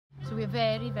we're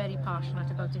very, very passionate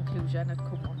about inclusion at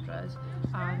Cwm Wanderers,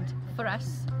 and for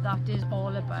us that is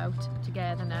all about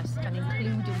togetherness and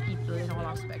including people in all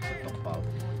aspects of football.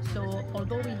 So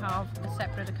although we have a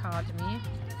separate academy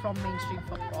from mainstream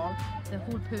football, the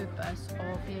whole purpose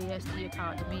of the ASD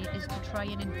Academy is to try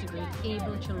and integrate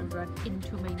able children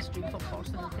into mainstream football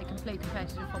so that they can play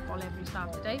competitive football every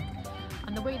Saturday.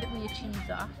 And the way that we achieve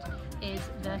that is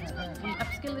that we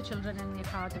upskill the children in the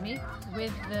academy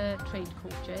with the trained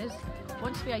coaches.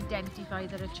 Once we identify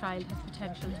that a child has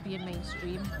potential to be in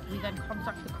mainstream, we then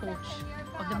contact the coach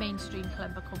of the mainstream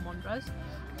club at Cwm Wanderers,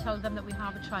 tell them that we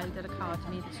have a child at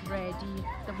academy that's ready,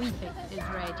 that we think is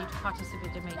ready to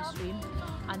participate in mainstream,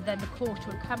 and then the coach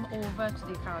will come over to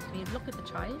the academy and look at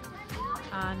the child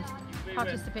and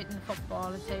participate in the football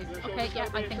and say, okay, yeah,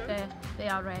 I think they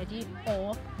are ready,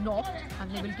 or not,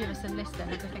 and they will give us a list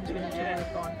then of the things we need to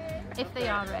work on. If they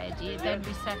are ready, then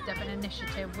we set up an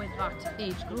initiative with that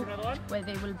age group where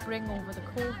they will bring over the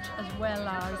coach as well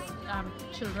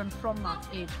as children from that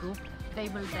age group. They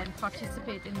will then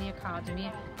participate in the academy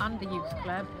and the youth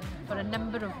club for a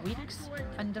number of weeks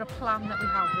under a plan that we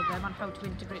have with them on how to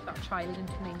integrate that child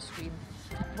into mainstream.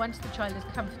 Once the child is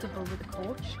comfortable with the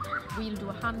coach, we'll do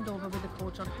a handover with the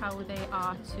coach on how they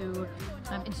are to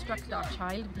instruct that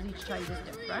child, because each child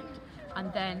is different.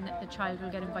 And then the child will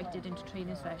get invited into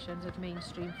training sessions at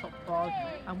mainstream football,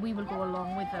 and we will go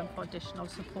along with them for additional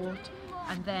support.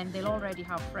 And then they'll already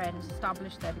have friends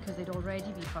established there because they'd already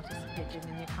be participating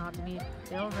in the academy.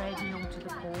 They already know to the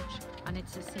coach, and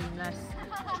it's a seamless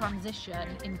transition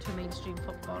into mainstream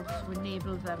football to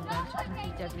enable them then to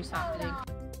compete every Saturday.